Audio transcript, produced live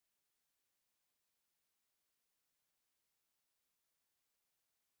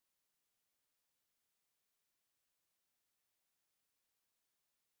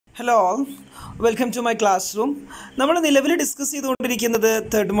Hello all, welcome to my classroom. നമ്മൾ നിലവിൽ discuss ചെയ്തുകൊണ്ടിരിക്കുന്നത്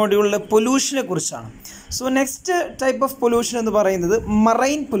തേർഡ് മോഡ്യൂളിലെ പൊല്യൂഷനെ കുറിച്ചാണ്. So next type of pollution എന്ന് പറയുന്നത്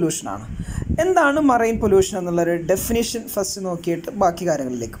മറൈൻ പൊല്യൂഷനാണ്. എന്താണ് മറൈൻ പൊല്യൂഷൻ എന്നുള്ളൊരു ഡെഫിനിഷൻ ഫസ്റ്റ് നോക്കിയിട്ട് ബാക്കി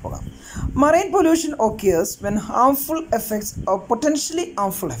കാര്യങ്ങളിലേക്ക് പോകാം. Marine pollution occurs when harmful effects or potentially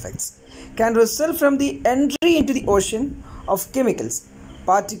harmful effects can result from the entry into the ocean of chemicals,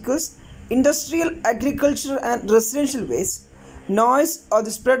 particles, industrial, agricultural and residential waste, noise or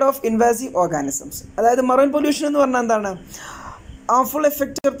the spread of invasive organisms. അതായത് marine pollution എന്ന് പറഞ്ഞാൽ എന്താണ്? Harmful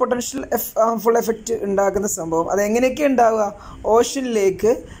effect, potential harmful effect ഉണ്ടാക്കുന്ന സംഭവം. അതെങ്ങനെയൊക്കെ ഉണ്ടാവുക?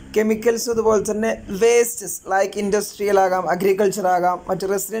 ഓഷനിലേക്ക് chemicals, അതുപോലെ തന്നെ wastes like industrial ആകാം, അഗ്രികൾച്ചർ ആകാം, മറ്റ്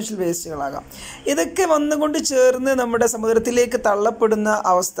റെസിഡൻഷ്യൽ വേസ്റ്റുകളാകാം. ഇതൊക്കെ വന്നുകൊണ്ട് ചേർന്ന് നമ്മുടെ സമുദ്രത്തിലേക്ക് തള്ളപ്പെടുന്ന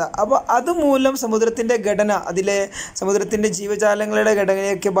അവസ്ഥ. അപ്പോൾ അതുമൂലം സമുദ്രത്തിൻ്റെ ഘടന, അതിലെ സമുദ്രത്തിൻ്റെ ജീവജാലങ്ങളുടെ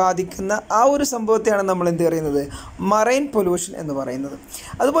ഘടനയൊക്കെ ബാധിക്കുന്ന ആ ഒരു സംഭവത്തെയാണ് നമ്മൾ എന്ത് പറയുന്നത്? മറൈൻ പൊല്യൂഷൻ എന്ന് പറയുന്നത്.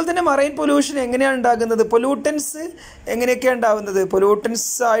 അതുപോലെ തന്നെ മറൈൻ പൊല്യൂഷൻ എങ്ങനെയാണ് ഉണ്ടാകുന്നത്? പൊല്യൂട്ടൻസ് എങ്ങനെയൊക്കെയാണ് ഉണ്ടാകുന്നത്? പൊല്യൂട്ടൻസ്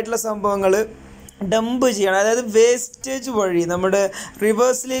ആയിട്ടുള്ള സംഭവങ്ങൾ ഡംപ് ചെയ്യണം, അതായത് വേസ്റ്റേജ് വഴി നമ്മുടെ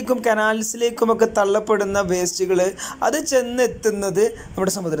റിവേഴ്സിലേക്കും കനാൽസിലേക്കുമൊക്കെ തള്ളപ്പെടുന്ന വേസ്റ്റുകൾ അത് ചെന്നെത്തുന്നത്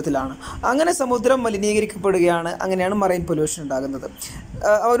നമ്മുടെ സമുദ്രത്തിലാണ്. അങ്ങനെ സമുദ്രം മലിനീകരിക്കപ്പെടുകയാണ്. അങ്ങനെയാണ് മറൈൻ പൊല്യൂഷൻ ഉണ്ടാകുന്നത്.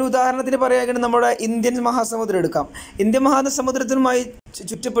 ഒരു ഉദാഹരണത്തിന് പറയുകയാണെങ്കിൽ നമ്മുടെ ഇന്ത്യൻ മഹാസമുദ്രം എടുക്കാം. ഇന്ത്യൻ മഹാസമുദ്രത്തിനുമായി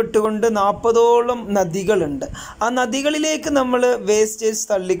ചുറ്റപ്പെട്ടുകൊണ്ട് 40ഓളം നദികളുണ്ട്. ആ നദികളിലേക്ക് നമ്മൾ വേസ്റ്റേജ്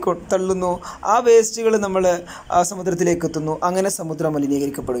തള്ളുന്നു. ആ വേസ്റ്റുകൾ നമ്മൾ സമുദ്രത്തിലേക്ക് എത്തുന്നു. അങ്ങനെ സമുദ്രം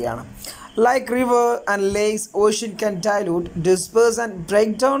മലിനീകരിക്കപ്പെടുകയാണ്. Like river and lakes, ocean can dilute, disperse and break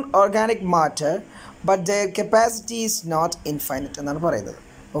down organic matter, but their capacity is not infinite എന്നാണ് പറയുന്നത്.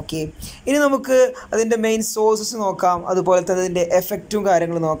 ഓക്കെ, ഇനി നമുക്ക് അതിൻ്റെ മെയിൻ സോഴ്സസ് നോക്കാം, അതുപോലെ തന്നെ അതിൻ്റെ എഫക്റ്റും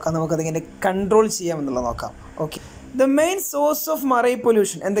കാര്യങ്ങളും നോക്കാം, നമുക്കതിങ്ങനെ കൺട്രോൾ ചെയ്യാമെന്നുള്ളത് നോക്കാം. Okay, the main source of marine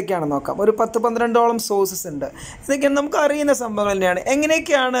pollution എന്തൊക്കെയാണെന്ന് നോക്കാം. ഒരു 10-12ഓളം സോഴ്സസ് ഉണ്ട്. ഇതൊക്കെയാണ് നമുക്ക് അറിയുന്ന സംഭവങ്ങൾ തന്നെയാണ്.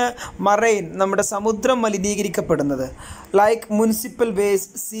 എങ്ങനെയൊക്കെയാണ് മറൈൻ, നമ്മുടെ സമുദ്രം മലിനീകരിക്കപ്പെടുന്നത്? Like municipal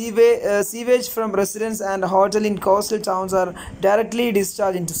waste, sewage from residence and hotel in coastal towns R directly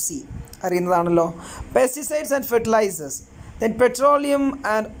discharge in to see, അറിയുന്നതാണല്ലോ. Pesticides and fertilisers, then petroleum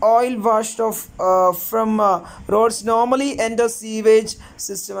and oil washed off from roads normally enter sewage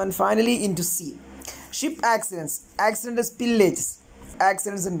system and finally into sea. Ship accidents, spillages,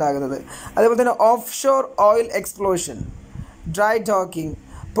 accidents ഉണ്ടാകുന്നത്. അതുപോലെ തന്നെ of shore oil explosion, dry docking,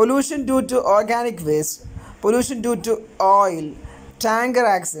 pollution due to organic waste, pollution due to oil, tanker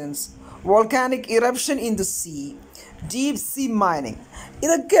accidents, volcanic eruption in the sea, deep see mining.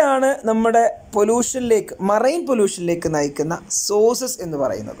 ഇതൊക്കെയാണ് നമ്മുടെ പൊല്യൂഷനിലേക്ക്, marine പൊല്യൂഷനിലേക്ക് നയിക്കുന്ന sources എന്ന്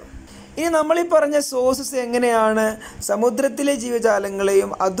പറയുന്നത്. ഇനി നമ്മളീ പറഞ്ഞ സോഴ്സസ് എങ്ങനെയാണ് സമുദ്രത്തിലെ ജീവജാലങ്ങളെയും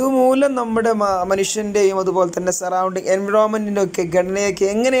അതുമൂലം നമ്മുടെ മനുഷ്യൻ്റെയും അതുപോലെ തന്നെ സറൗണ്ടിങ് എൻവിറോൺമെൻറ്റിൻ്റെ ഒക്കെ ഘടനയൊക്കെ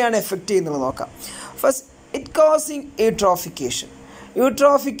എങ്ങനെയാണ് എഫക്റ്റ് ചെയ്യുന്നത് നോക്കാം. ഫസ്റ്റ്, ഇറ്റ് കോസിങ്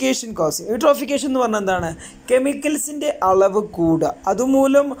യൂട്രോഫിക്കേഷൻ എന്ന് പറഞ്ഞാൽ എന്താണ്? കെമിക്കൽസിൻ്റെ അളവ് കൂടുക,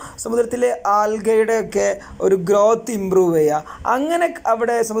 അതുമൂലം സമുദ്രത്തിലെ ആൽഗയുടെ ഒക്കെ ഒരു ഗ്രോത്ത് ഇമ്പ്രൂവ് ചെയ്യുക. അങ്ങനെ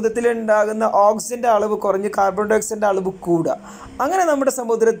അവിടെ സമുദ്രത്തിലുണ്ടാകുന്ന ഓക്സിജൻ്റെ അളവ് കുറഞ്ഞ് കാർബൺ ഡൈ ഓക്സൈഡിൻ്റെ അളവ് കൂടുക. അങ്ങനെ നമ്മുടെ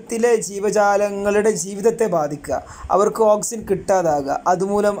സമുദ്രത്തിലെ ജീവജാലങ്ങളുടെ ജീവിതത്തെ ബാധിക്കുക, അവർക്ക് ഓക്സിജൻ കിട്ടാതാകുക,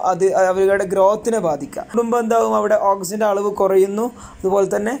 അതുമൂലം അത് അവരുടെ ഗ്രോത്തിനെ ബാധിക്കുക. കുടുംബം എന്താകും? അവിടെ ഓക്സിജൻ്റെ അളവ് കുറയുന്നു, അതുപോലെ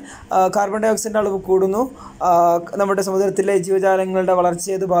തന്നെ കാർബൺ ഡൈ ഓക്സൈഡിൻ്റെ അളവ് കൂടുന്നു. നമ്മുടെ സമുദ്രത്തിലെ ജീവജാലങ്ങളുടെ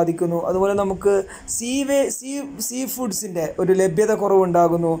വളർച്ചയെ അത് ബാധിക്കുന്നു. അതുപോലെ നമുക്ക് സീ ഫുഡ്സിൻ്റെ ഒരു ലഭ്യത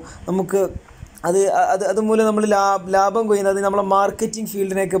കുറവുണ്ടാകുന്നു. നമുക്ക് അതുമൂലം നമ്മൾ ലാഭം കൊയ്യുന്നത് നമ്മളെ മാർക്കറ്റിംഗ്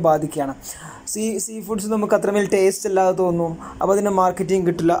ഫീൽഡിനെയൊക്കെ ബാധിക്കുകയാണ്. സീ ഫുഡ്സ് നമുക്ക് അത്രമേൽ ടേസ്റ്റ് അല്ലാതെ തോന്നും, അപ്പോൾ അതിൻ്റെ മാർക്കറ്റിംഗ്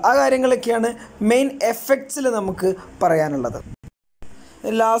കിട്ടില്ല. ആ കാര്യങ്ങളൊക്കെയാണ് മെയിൻ എഫക്ട്സിൽ നമുക്ക് പറയാനുള്ളത്.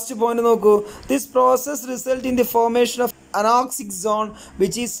 ലാസ്റ്റ് പോയിന്റ് നോക്കൂ. This process result in the formation of anoxic zone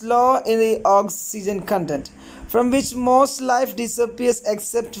which is low in the oxygen content, from which most life disappears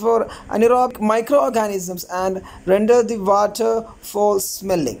except for anaerobic microorganisms and render the water foul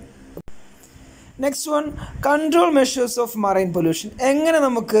smelling. Next one, control measures of marine pollution. എങ്ങനെ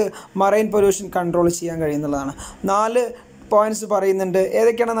നമുക്ക് marine pollution control ചെയ്യാൻ കഴിയുന്നുള്ളതാണ്. 4 points പറയുന്നുണ്ട്.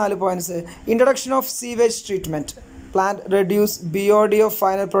 ഏതൊക്കെയാണ് 4 points? Introduction of sewage treatment, plant reduce BOD of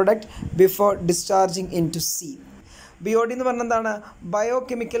final product before discharging in to see. BOD എന്ന് പറഞ്ഞാൽ എന്താണ്? Bio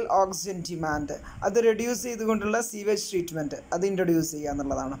chemical oxygen demand. അത് reduce ചെയ്തുകൊണ്ടുള്ള സീവേജ് ട്രീറ്റ്മെൻറ്റ് അത് ഇൻട്രൊഡ്യൂസ് ചെയ്യുക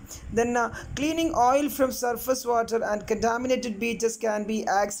എന്നുള്ളതാണ്. Then cleaning oil from surface water and contaminated beaches can be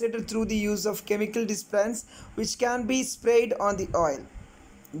ആക്സിഡേറ്റഡ് through the use of chemical dispense which can be sprayed on the oil.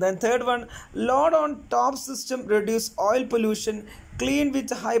 Then third one, load on top system reduce oil pollution, clean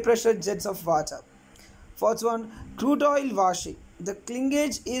with high pressure jets of water. Fourth one, crude oil washing. The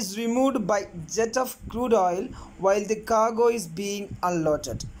clingage is removed by jet of crude oil while the cargo is being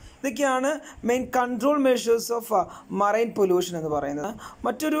unloaded. ഇതൊക്കെയാണ് main control measures of marine pollution എന്ന് പറയുന്നത്.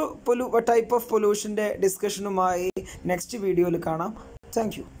 മറ്റൊരു type of പൊല്യൂഷൻ്റെ ഡിസ്കഷനുമായി next വീഡിയോയിൽ കാണാം.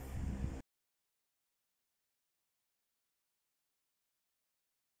 Thank you.